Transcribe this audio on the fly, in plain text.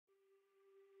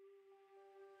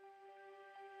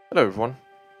Hello, everyone.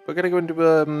 We're going to go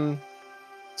into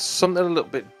something a little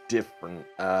bit different.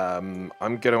 I'm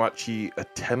going to actually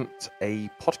attempt a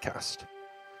podcast.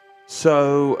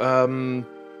 So,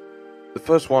 the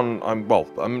first one, I'm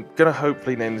going to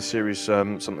hopefully name the series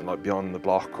something like Beyond the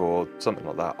Block or something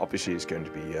like that. Obviously, it's going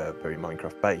to be very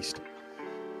Minecraft based.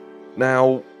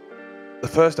 Now, the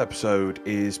first episode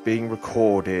is being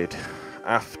recorded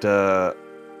after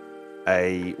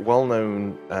a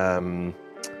well-known,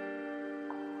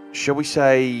 shall we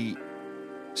say,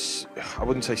 I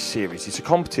wouldn't say series. It's a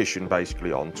competition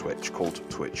basically on Twitch called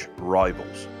Twitch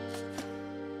Rivals.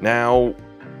 Now,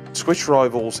 Twitch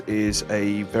Rivals is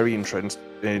a very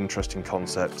interesting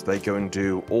concept. They go and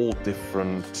do all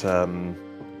different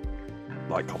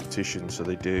like competitions. So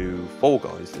they do Fall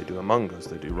Guys, they do Among Us,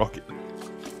 they do Rocket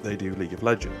League, they do League of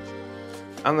Legends,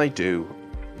 and they do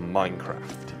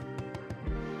Minecraft.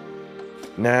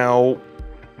 Now,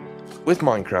 with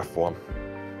Minecraft one,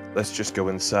 let's just go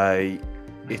and say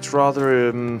it's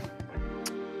rather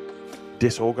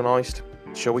disorganized,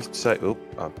 shall we say? Oh,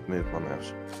 I've moved my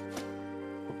mouse.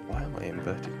 Why am I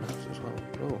inverted mouse as well?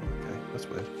 Oh, okay, that's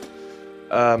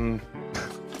weird.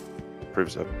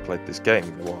 Proves I've played this game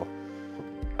in a while.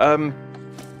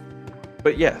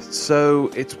 But yeah, so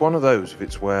it's one of those.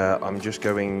 It's where I'm just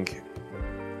going.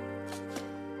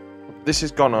 This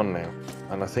has gone on now,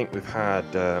 and I think we've had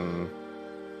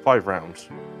 5 rounds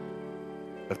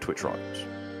of Twitch Rivals.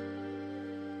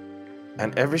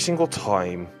 And every single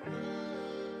time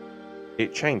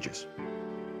it changes.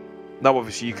 Now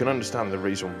obviously you can understand the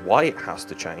reason why it has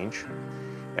to change.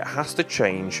 It has to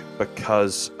change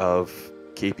because of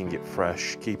keeping it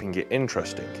fresh, keeping it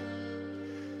interesting.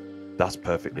 That's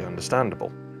perfectly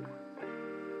understandable.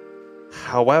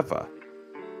 However,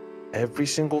 every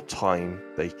single time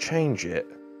they change it,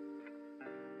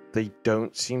 they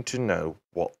don't seem to know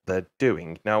what they're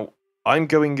doing. Now, I'm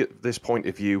going at this point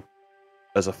of view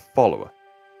as a follower,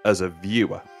 as a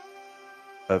viewer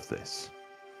of this.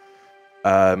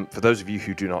 For those of you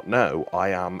who do not know, I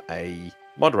am a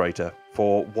moderator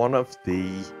for one of the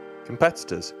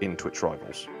competitors in Twitch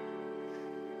Rivals.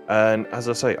 And as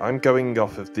I say, I'm going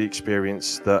off of the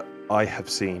experience that I have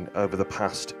seen over the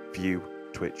past few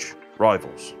Twitch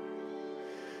Rivals.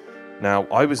 Now,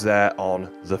 I was there on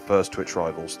the first Twitch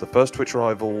Rivals. The first Twitch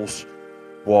Rivals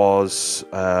was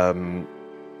a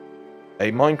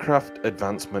Minecraft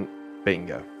advancement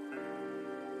bingo.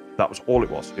 That was all it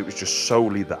was. It was just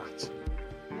solely that.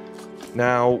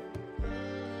 Now,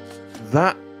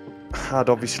 that had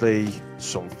obviously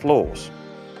some flaws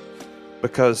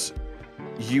because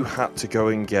you had to go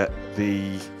and get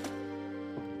the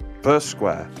first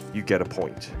square, you get a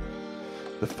point.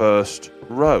 The first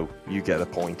row, you get a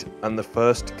point. And the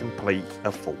first to complete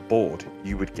a full board,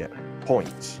 you would get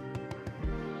points.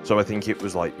 So I think it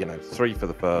was like, 3 for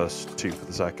the first, 2 for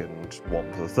the second,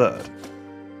 1 for the third.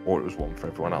 Or it was 1 for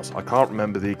everyone else. I can't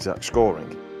remember the exact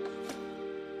scoring.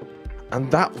 And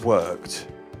that worked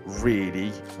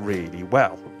really, really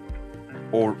well.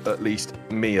 Or at least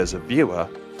me as a viewer,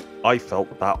 I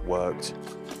felt that worked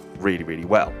really, really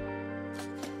well.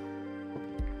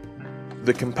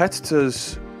 The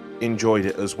competitors enjoyed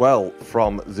it as well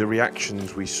from the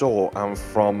reactions we saw and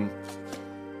from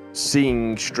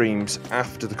seeing streams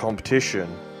after the competition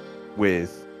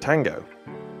with Tango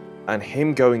and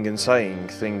him going and saying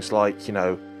things like,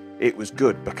 it was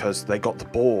good because they got the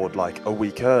board like a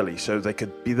week early so they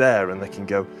could be there and they can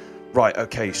go, right,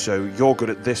 okay, so you're good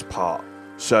at this part,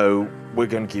 so we're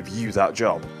going to give you that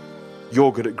job.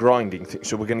 You're good at grinding things,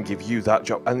 so we're going to give you that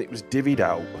job. And it was divvied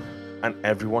out and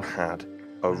everyone had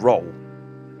a role.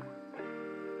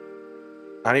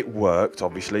 And it worked,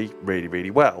 obviously, really,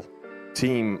 really well.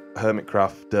 Team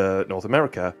Hermitcraft North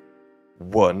America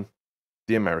won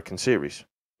the American series.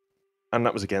 And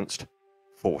that was against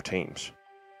 4 teams.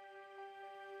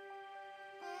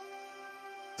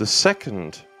 The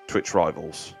second Twitch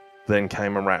Rivals then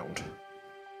came around.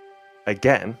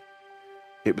 Again,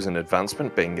 it was an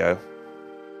advancement bingo.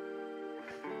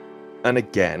 And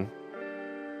again,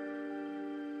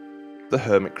 the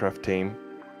Hermitcraft team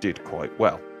did quite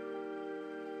well.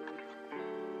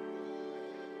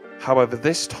 However,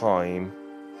 this time,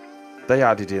 they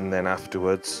added in then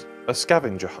afterwards a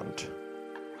scavenger hunt.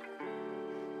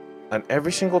 And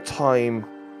every single time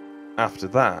after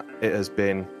that, it has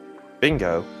been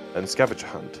bingo and scavenger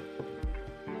hunt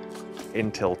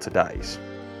until today's.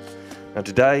 Now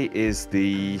today is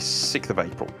the 6th of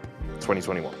April,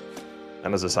 2021.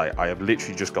 And as I say, I have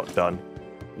literally just got done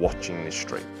watching this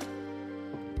stream.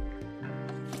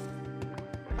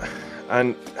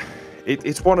 And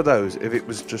it's one of those, if it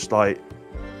was just like,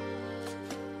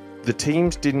 the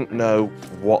teams didn't know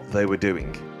what they were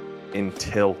doing.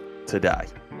 until today.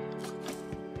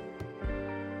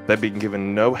 They've been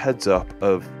given no heads up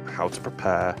of how to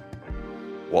prepare,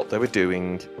 what they were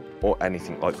doing, or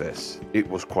anything like this. It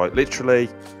was quite literally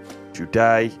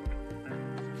today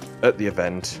at the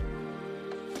event,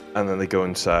 and then they go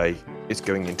and say it's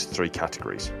going into 3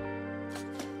 categories: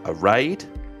 a raid,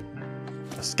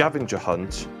 a scavenger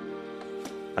hunt,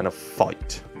 and a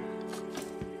fight.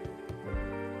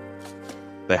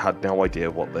 They had no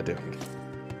idea what they're doing.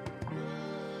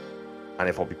 And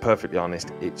if I'll be perfectly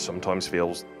honest, it sometimes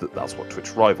feels that that's what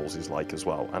Twitch Rivals is like as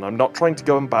well. And I'm not trying to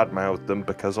go and badmouth them,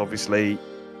 because obviously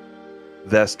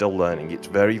they're still learning. It's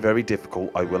very, very difficult,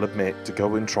 I will admit, to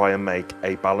go and try and make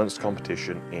a balanced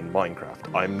competition in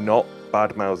Minecraft. I'm not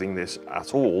badmouthing this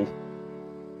at all,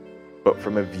 but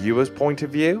from a viewer's point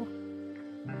of view,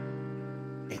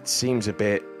 it seems a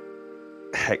bit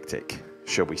hectic,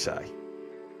 shall we say.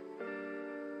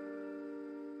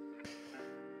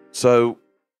 So,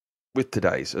 with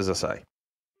today's, as I say,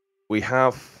 we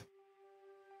have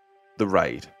the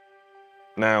raid.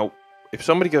 Now, if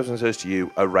somebody goes and says to you,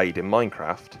 a raid in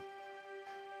Minecraft,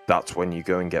 that's when you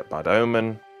go and get Bad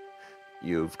Omen.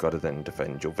 You've got to then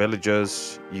defend your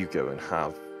villagers. You go and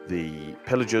have the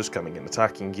pillagers coming and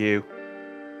attacking you.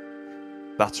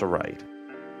 That's a raid.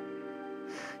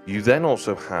 You then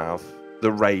also have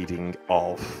the raiding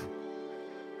of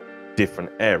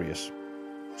different areas.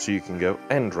 So you can go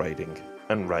end raiding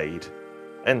and raid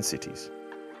end cities.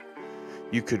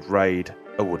 You could raid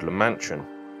a woodland mansion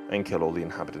and kill all the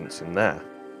inhabitants in there.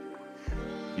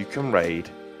 You can raid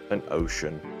an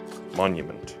ocean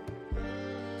monument.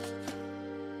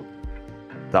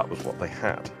 That was what they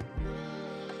had.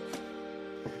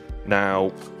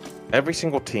 Now, every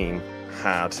single team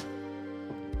had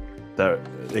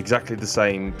exactly the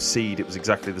same seed, it was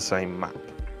exactly the same map.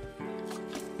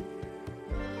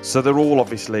 So they're all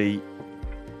obviously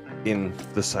in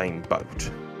the same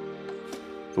boat.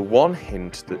 The one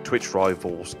hint that Twitch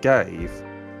Rivals gave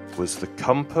was the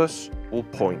compass will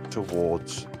point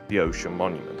towards the ocean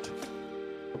monument.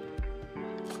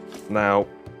 Now,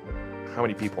 how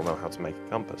many people know how to make a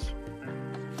compass?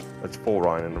 It's 4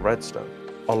 iron and a redstone.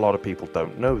 A lot of people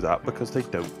don't know that because they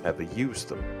don't ever use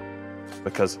them.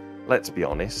 Because, let's be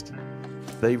honest,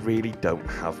 they really don't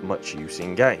have much use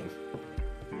in game.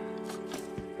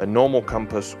 A normal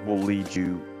compass will lead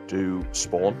you to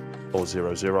spawn, or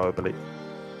 0, I believe.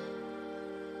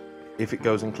 If it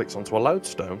goes and clicks onto a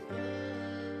lodestone,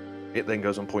 it then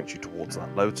goes and points you towards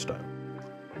that lodestone.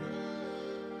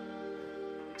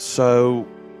 So,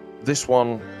 this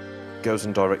one goes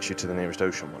and directs you to the nearest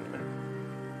ocean monument.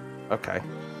 Okay.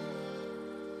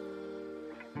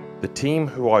 The team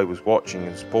who I was watching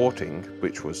and supporting,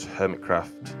 which was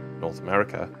Hermitcraft North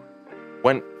America,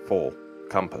 went for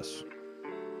compass.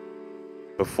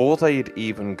 Before they had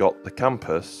even got the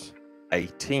compass, a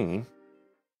team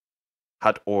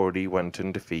had already went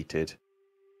and defeated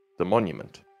the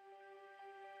monument.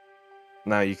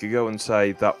 Now you could go and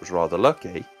say that was rather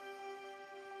lucky,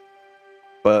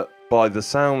 but by the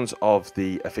sounds of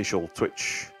the official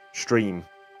Twitch stream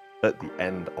at the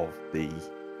end of the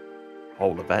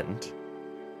whole event,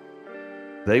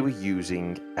 they were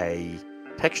using a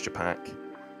texture pack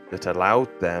that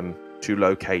allowed them to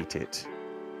locate it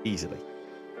easily.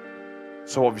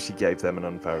 So obviously gave them an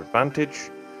unfair advantage,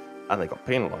 and they got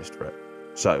penalised for it.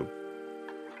 So,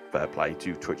 fair play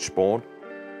to Twitch Spawn.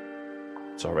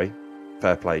 Sorry,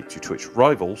 fair play to Twitch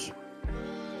Rivals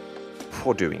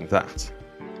for doing that.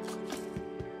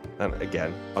 And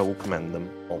again, I will commend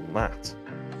them on that.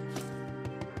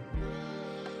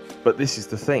 But this is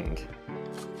the thing.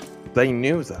 They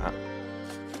knew that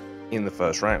in the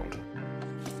first round.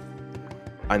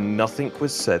 And nothing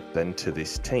was said then to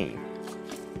this team.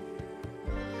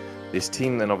 This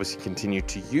team then obviously continued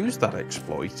to use that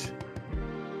exploit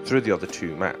through the other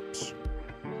 2 maps.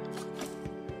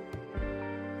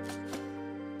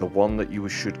 The one that you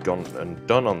should gone and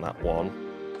done on that one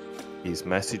is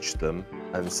message them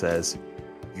and says,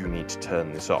 you need to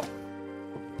turn this off.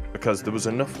 Because there was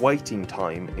enough waiting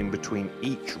time in between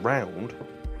each round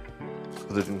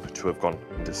for them to have gone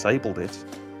and disabled it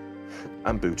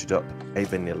and booted up a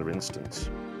vanilla instance.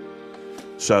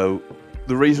 So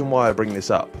the reason why I bring this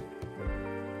up,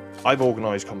 I've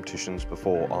organised competitions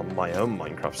before on my own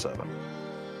Minecraft server.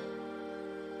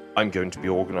 I'm going to be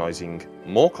organising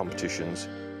more competitions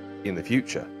in the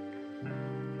future.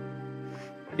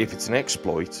 If it's an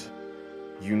exploit,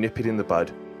 you nip it in the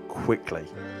bud quickly.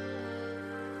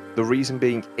 The reason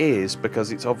being is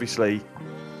because it's obviously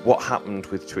what happened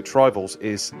with Twitch Rivals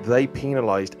is they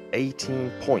penalised 18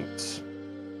 points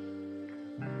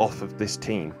off of this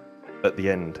team at the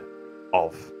end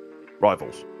of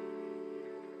Rivals.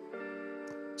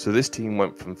 So this team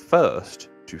went from first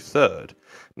to third.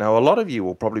 Now, a lot of you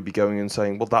will probably be going and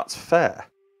saying, well, that's fair.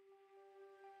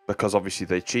 Because obviously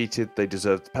they cheated, they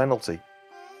deserved the penalty.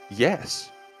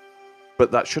 Yes, but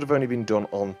that should have only been done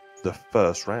on the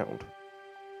first round.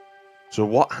 So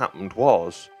what happened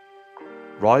was,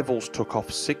 Rivals took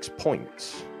off 6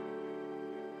 points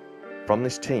from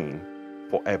this team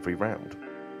for every round.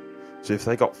 So if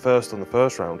they got first on the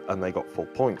first round and they got full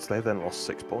points, they then lost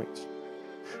 6 points.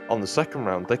 On the second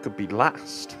round, they could be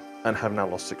last and have now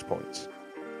lost 6 points.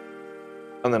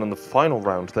 And then on the final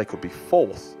round, they could be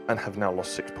fourth and have now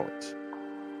lost 6 points.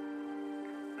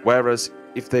 Whereas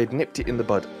if they'd nipped it in the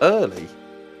bud early,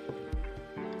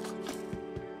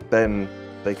 then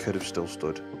they could have still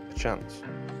stood a chance,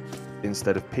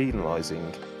 instead of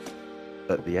penalising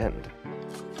at the end.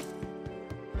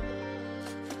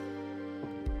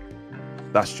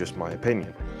 That's just my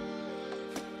opinion.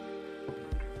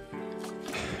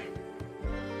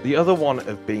 The other one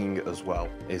of being as well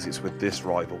is it's with this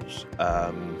Rivals.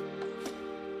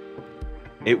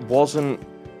 It wasn't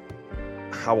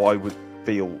how I would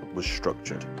feel was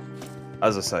structured.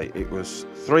 As I say, it was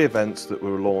 3 events that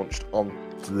were launched on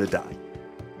the day.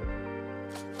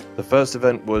 The first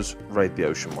event was Raid the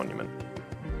Ocean Monument.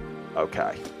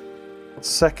 Okay.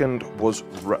 Second was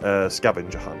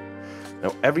Scavenger Hunt.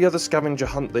 Now, every other scavenger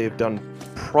hunt they have done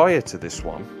prior to this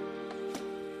one,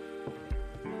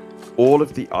 all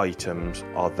of the items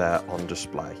are there on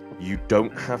display. You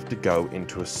don't have to go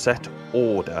into a set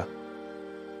order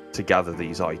to gather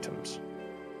these items.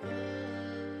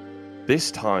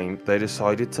 This time, they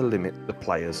decided to limit the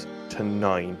players to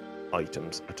 9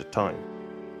 items at a time.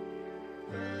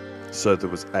 So there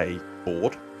was a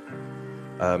board.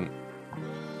 Hang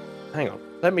on,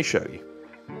 let me show you.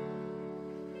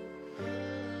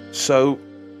 So,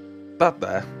 that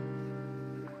there,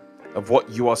 of what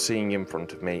you are seeing in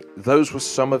front of me, those were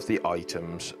some of the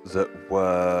items that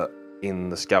were in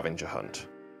the scavenger hunt.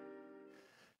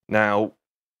 Now,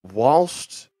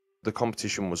 whilst the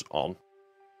competition was on,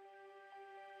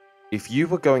 if you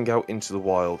were going out into the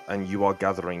wild and you are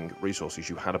gathering resources,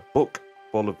 you had a book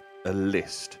full of a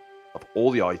list of all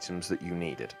the items that you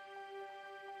needed.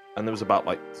 And there was about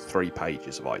like 3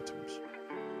 pages of items.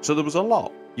 So there was a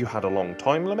lot. You had a long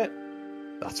time limit.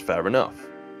 That's fair enough.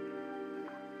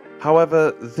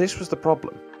 However, this was the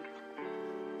problem.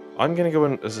 I'm going to go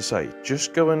and, as I say,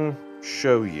 just go and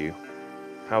show you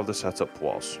how the setup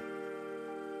was.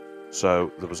 So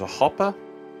there was a hopper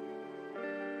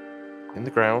in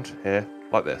the ground here,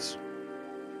 like this.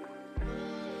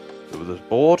 There was a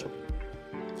board,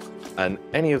 and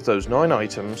any of those 9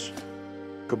 items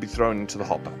could be thrown into the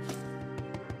hopper.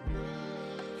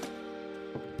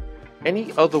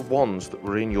 Any other ones that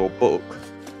were in your book,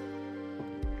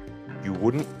 you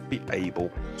wouldn't be able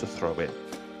to throw in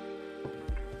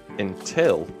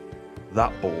until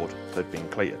that board had been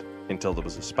cleared, until there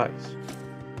was a space.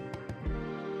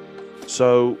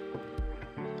 So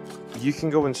you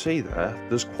can go and see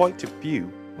there's quite a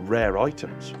few rare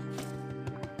items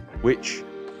which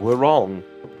were on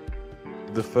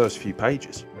the first few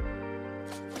pages.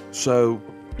 So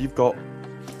you've got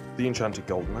the Enchanted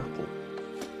Golden Apple.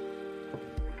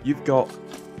 You've got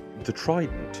the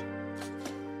Trident.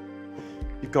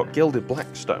 You've got Gilded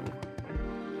Blackstone.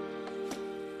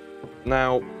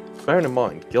 Now, bearing in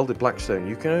mind, Gilded Blackstone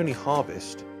you can only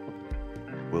harvest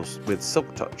with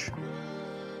Silk Touch.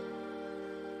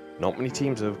 Not many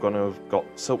teams are going to have got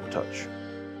Silk Touch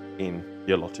in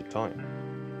the allotted time.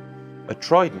 A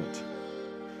Trident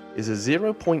is a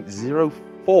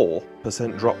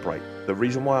 0.04% drop rate. The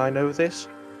reason why I know this,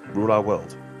 Rule Our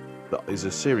World. That is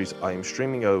a series I am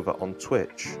streaming over on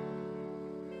Twitch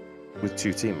with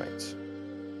 2 teammates.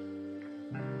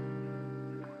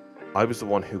 I was the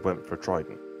one who went for a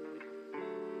Trident.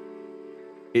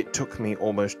 It took me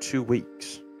almost 2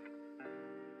 weeks.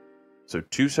 So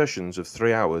 2 sessions of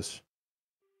 3 hours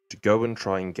to go and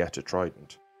try and get a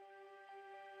Trident.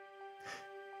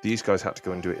 These guys had to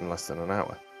go and do it in less than an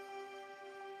hour.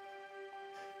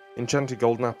 Enchanted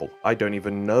Golden Apple. I don't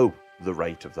even know the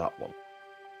rate of that one.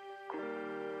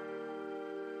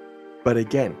 But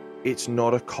again, it's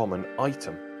not a common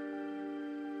item.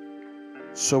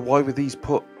 So why were these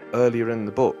put earlier in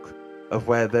the book, of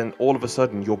where then all of a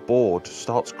sudden your board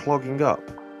starts clogging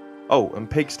up? Oh, and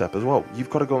pig step as well.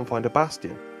 You've got to go and find a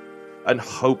bastion and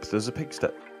hope there's a pig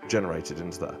step generated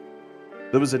into there.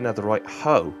 There was a netherite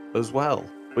hoe as well,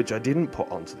 which I didn't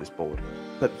put onto this board.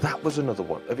 But that was another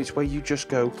one of it's where you just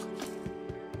go,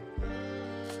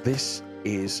 this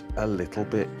is a little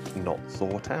bit not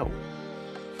thought out.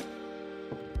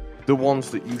 The ones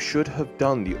that you should have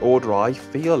done, the order I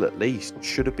feel at least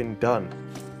should have been done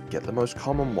get the most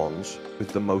common ones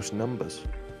with the most numbers.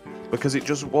 Because it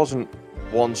just wasn't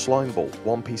one slime ball,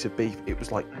 one piece of beef. It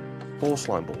was like 4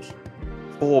 slime balls,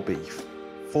 4 beef,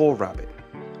 4 rabbit,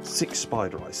 6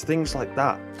 spider eyes, things like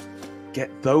that.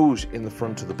 Get those in the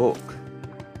front of the book.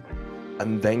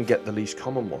 And then get the least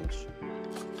common ones.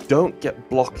 Don't get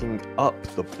blocking up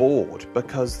the board,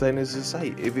 because then, as I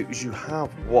say, if it was you have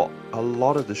what a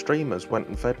lot of the streamers went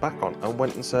and fed back on and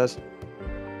went and says,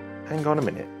 hang on a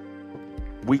minute,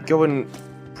 we go and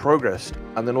progressed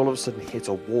and then all of a sudden hit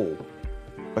a wall,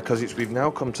 because we've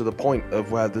now come to the point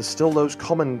of where there's still those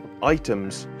common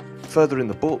items further in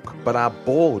the book, but our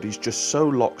board is just so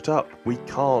locked up we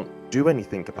can't do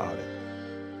anything about it.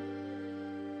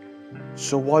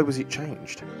 So why was it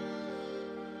changed?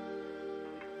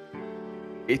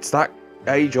 It's that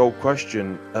age-old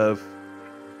question of,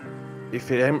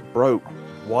 if it ain't broke,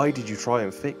 why did you try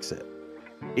and fix it?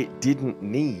 It didn't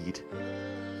need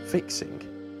fixing.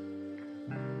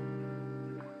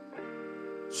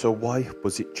 So why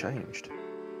was it changed?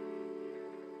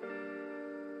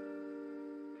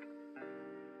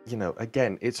 You know,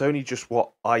 again, it's only just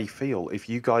what I feel. If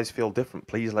you guys feel different,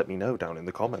 please let me know down in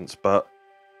the comments. But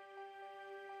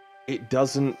it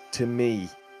doesn't, to me,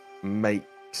 make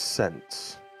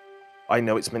sense. I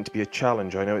know it's meant to be a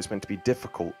challenge, I know it's meant to be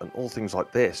difficult and all things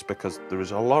like this, because there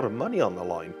is a lot of money on the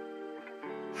line.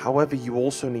 However, you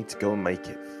also need to go and make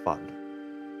it fun.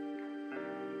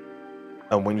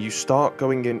 And when you start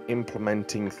going and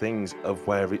implementing things of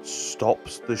where it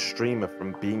stops the streamer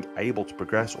from being able to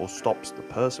progress, or stops the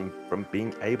person from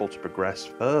being able to progress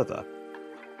further,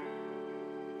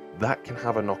 that can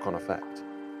have a knock-on effect.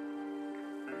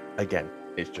 Again,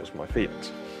 it's just my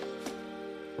feelings.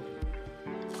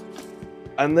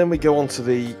 And then we go on to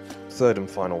the third and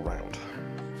final round.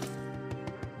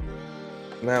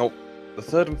 Now, the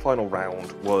third and final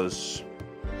round was...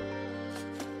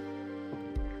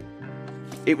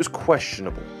 it was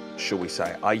questionable, shall we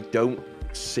say. I don't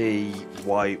see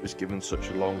why it was given such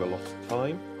a long allotted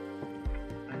time.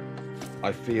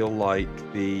 I feel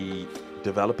like the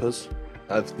developers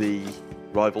of the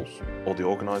Rivals, or the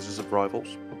organisers of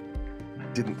Rivals,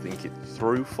 didn't think it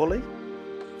through fully.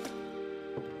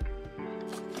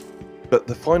 But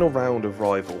the final round of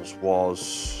Rivals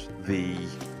was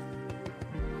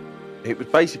it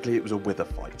was a wither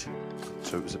fight.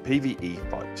 So it was a PvE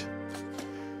fight.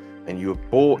 And you were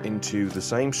brought into the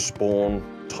same spawn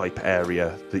type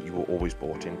area that you were always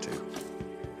brought into.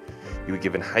 You were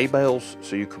given hay bales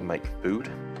so you could make food.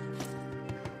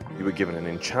 You were given an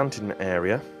enchanting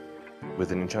area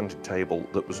with an enchanted table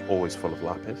that was always full of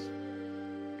lapis.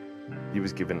 You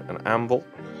was given an anvil.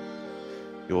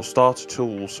 Your starter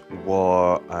tools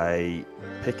were a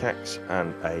pickaxe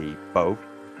and a bow,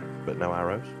 but no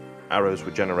arrows. Arrows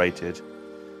were generated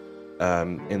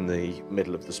in the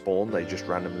middle of the spawn. They just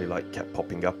randomly kept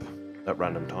popping up at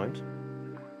random times.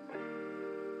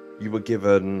 You were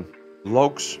given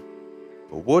logs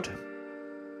for wood.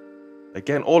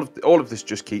 Again, all of this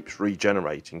just keeps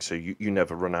regenerating, so you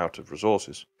never run out of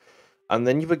resources. And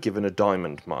then you were given a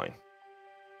diamond mine.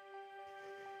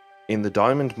 In the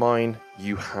diamond mine,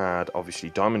 you had obviously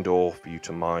diamond ore for you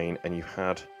to mine, and you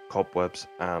had cobwebs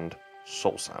and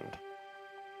soul sand.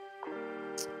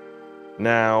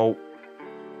 Now,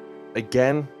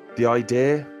 again, the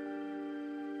idea,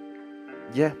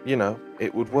 yeah, you know,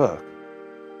 it would work.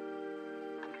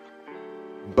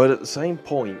 But at the same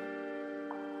point,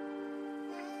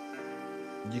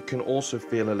 you can also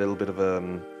feel a little bit of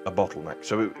a bottleneck.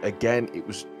 So again,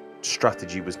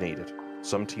 strategy was needed.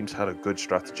 Some teams had a good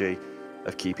strategy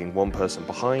of keeping one person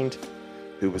behind,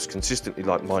 who was consistently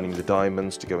mining the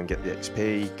diamonds to go and get the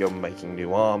XP, go and making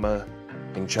new armor,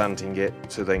 enchanting it,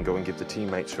 to then go and give the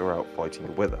teammates who are out fighting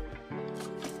the wither.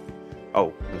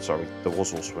 Oh, and sorry, there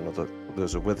was also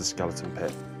there's a wither skeleton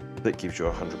pit that gives you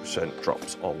 100%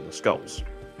 drops on the skulls.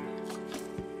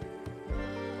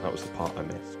 That was the part I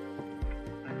missed.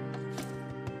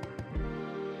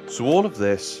 So all of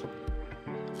this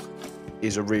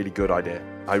is a really good idea.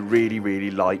 I really, really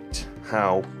liked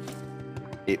how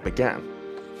it began.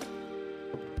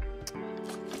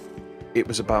 It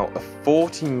was about a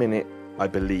 40-minute, I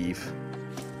believe,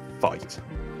 fight.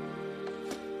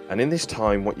 And in this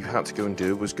time, what you had to go and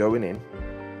do was go in,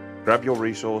 grab your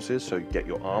resources, so you get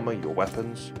your armor, your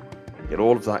weapons, get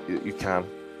all of that you can,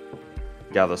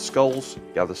 gather skulls,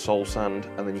 gather soul sand,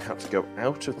 and then you had to go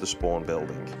out of the spawn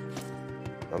building.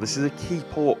 Now this is a key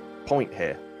point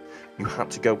here. You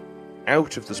had to go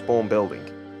out of the spawn building.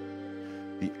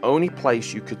 The only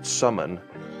place you could summon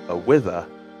a wither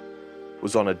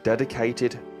was on a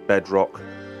dedicated bedrock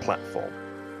platform.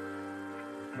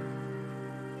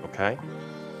 Okay?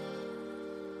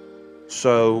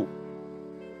 So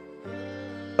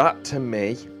that to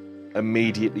me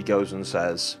immediately goes and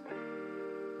says,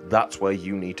 that's where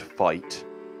you need to fight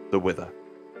the Wither.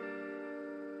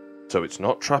 So it's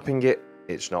not trapping it,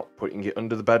 it's not putting it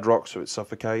under the bedrock so it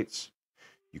suffocates.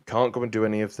 You can't go and do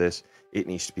any of this. It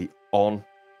needs to be on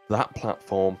that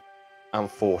platform and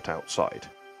fought outside.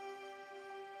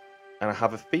 And I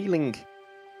have a feeling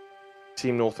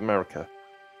Team North America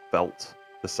felt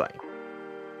the same.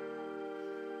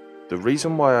 The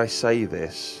reason why I say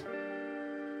this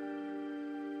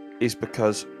is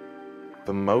because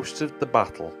for most of the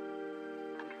battle,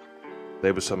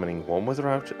 they were summoning one Wither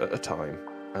out at a time,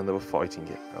 and they were fighting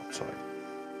it outside.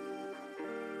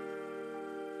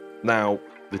 Now,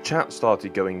 the chat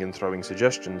started going and throwing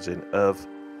suggestions in of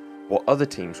what other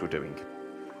teams were doing.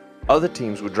 Other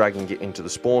teams were dragging it into the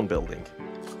spawn building,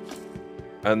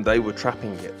 and they were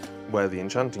trapping it where the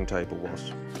enchanting table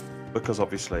was, because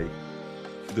obviously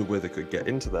the Wither could get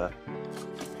into there,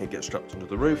 it gets trapped under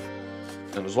the roof,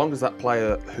 and as long as that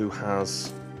player who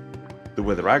has the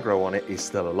Wither aggro on it is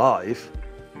still alive,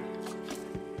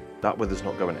 that Wither's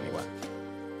not going anywhere.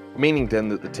 Meaning then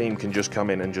that the team can just come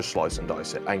in and just slice and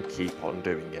dice it and keep on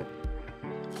doing it.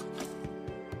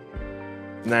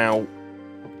 Now,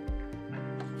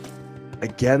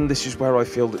 again, this is where I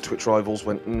feel that Twitch Rivals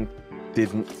went and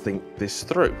didn't think this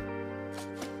through.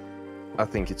 I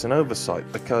think it's an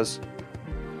oversight, because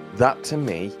that to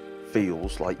me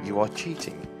feels like you are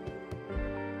cheating.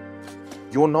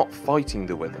 You're not fighting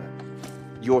the Wither.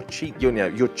 You're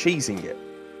cheesing it.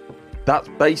 That's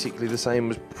basically the same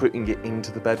as putting it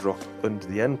into the bedrock under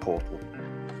the end portal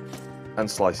and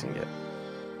slicing it.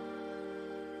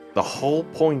 The whole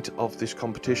point of this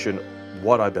competition,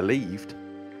 what I believed,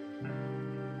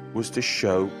 was to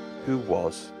show who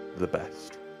was the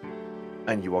best.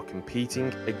 And you are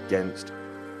competing against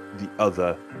the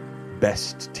other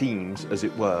best teams, as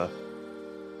it were,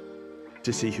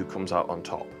 to see who comes out on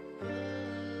top.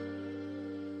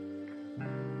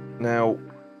 Now,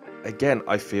 again,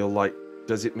 I feel like,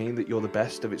 does it mean that you're the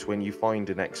best if it's when you find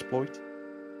an exploit?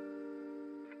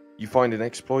 You find an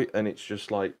exploit and it's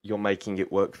just like you're making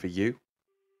it work for you?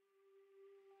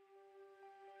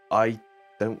 I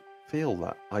don't feel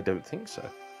that. I don't think so.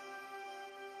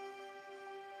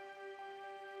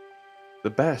 The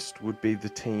best would be the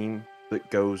team that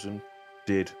goes and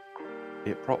did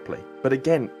it properly. But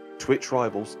again, Twitch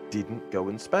Rivals didn't go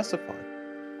and specify.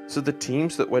 So the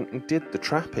teams that went and did the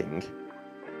trapping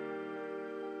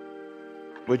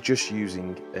were just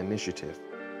using initiative.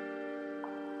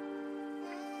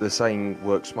 The saying,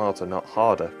 work smarter, not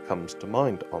harder, comes to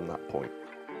mind on that point.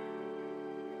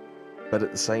 But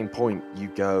at the same point, you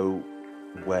go,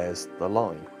 where's the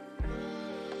line?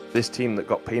 This team that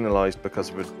got penalised because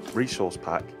of a resource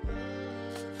pack,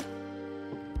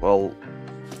 well,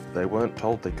 they weren't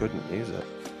told they couldn't use it.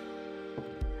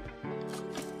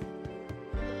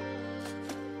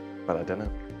 But I don't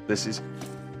know. This is,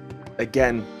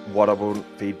 again, what I want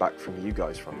feedback from you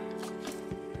guys from.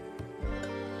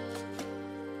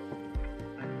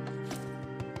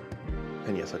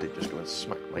 And yes, I did just go and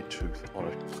smack my tooth on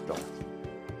a glass.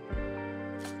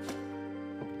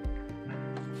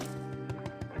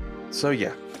 So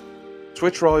yeah,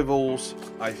 Twitch Rivals,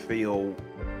 I feel,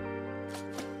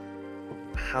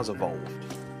 has evolved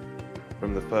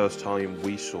from the first time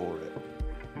we saw it.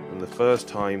 From the first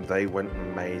time they went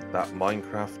and made that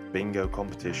Minecraft bingo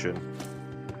competition,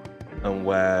 and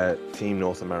where Team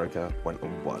North America went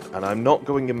and won. And I'm not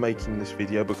going and making this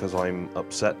video because I'm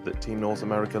upset that Team North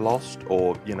America lost,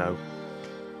 or, you know,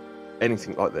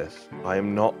 anything like this. I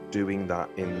am not doing that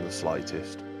in the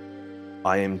slightest.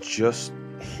 I am just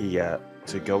here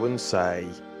to go and say,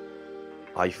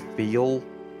 I feel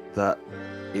that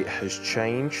it has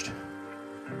changed,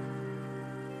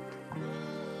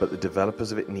 but the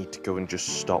developers of it need to go and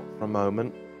just stop for a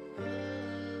moment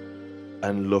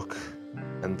and look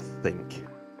and think.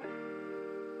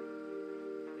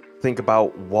 Think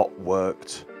about what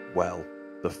worked well.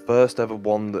 The first ever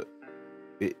one the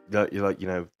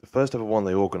first ever one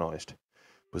they organised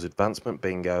was Advancement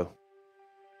Bingo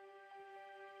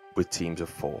with teams of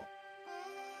 4.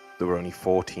 There were only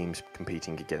 4 teams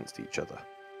competing against each other.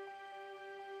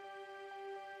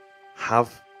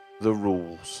 Have the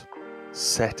rules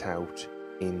set out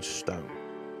in stone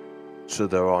so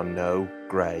there are no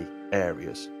grey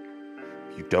areas.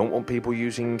 If you don't want people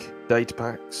using data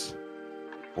packs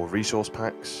or resource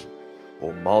packs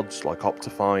or mods like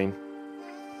Optifine,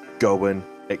 go and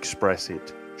express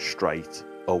it straight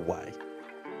away.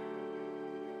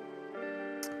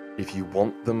 If you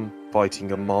want them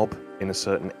fighting a mob in a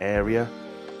certain area,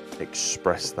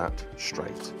 express that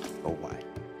straight away.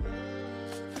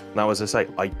 Now, as I say,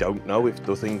 I don't know if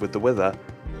the thing with the Wither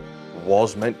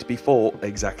was meant to be fought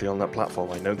exactly on that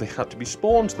platform. I know they had to be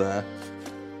spawned there,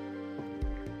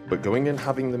 but going and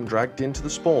having them dragged into the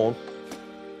spawn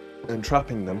and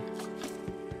trapping them,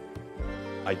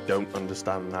 I don't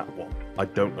understand that one. I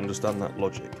don't understand that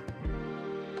logic.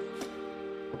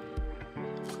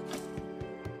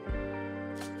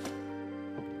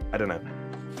 I don't know.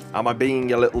 Am I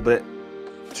being a little bit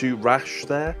too rash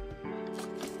there?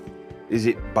 Is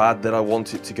it bad that I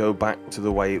want it to go back to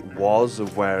the way it was,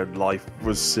 of where life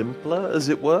was simpler, as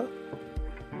it were?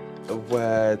 Of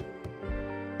where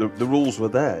the rules were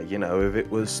there, you know, if it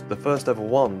was the first ever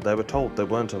one, they were told they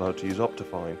weren't allowed to use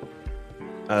Optifine.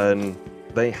 And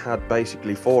they had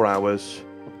basically 4 hours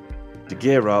to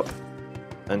gear up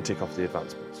and tick off the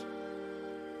advancements.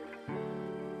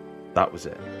 That was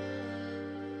it.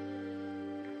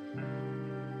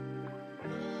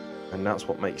 And that's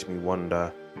what makes me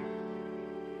wonder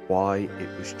why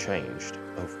it was changed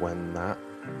of when that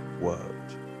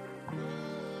worked.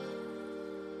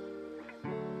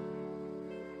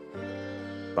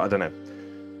 But I don't know.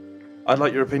 I'd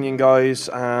like your opinion, guys,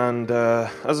 and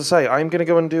as I say, I'm going to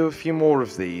go and do a few more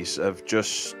of these, of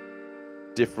just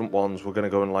different ones. We're going to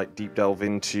go and like deep delve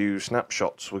into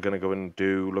snapshots. We're going to go and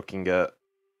do looking at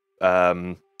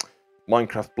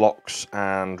Minecraft blocks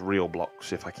and real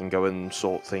blocks, if I can go and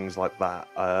sort things like that,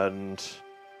 and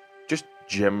just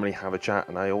generally have a chat.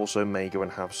 And I also may go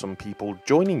and have some people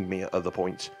joining me at other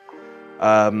points.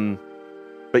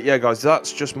 But yeah, guys,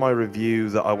 that's just my review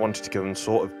that I wanted to go and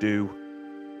sort of do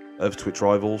of Twitch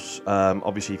Rivals.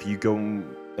 Obviously, if you go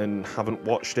and haven't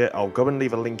watched it, I'll go and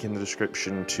leave a link in the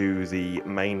description to the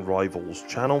main Rivals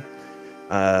channel,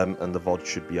 and the VOD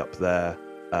should be up there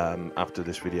after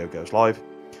this video goes live.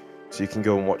 So you can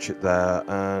go and watch it there,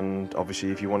 and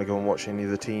obviously if you want to go and watch any of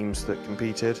the teams that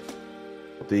competed,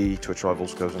 the Twitch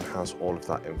Rivals goes and has all of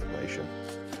that information.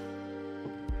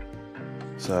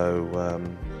 So,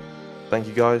 thank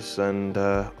you guys, and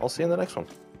I'll see you in the next one.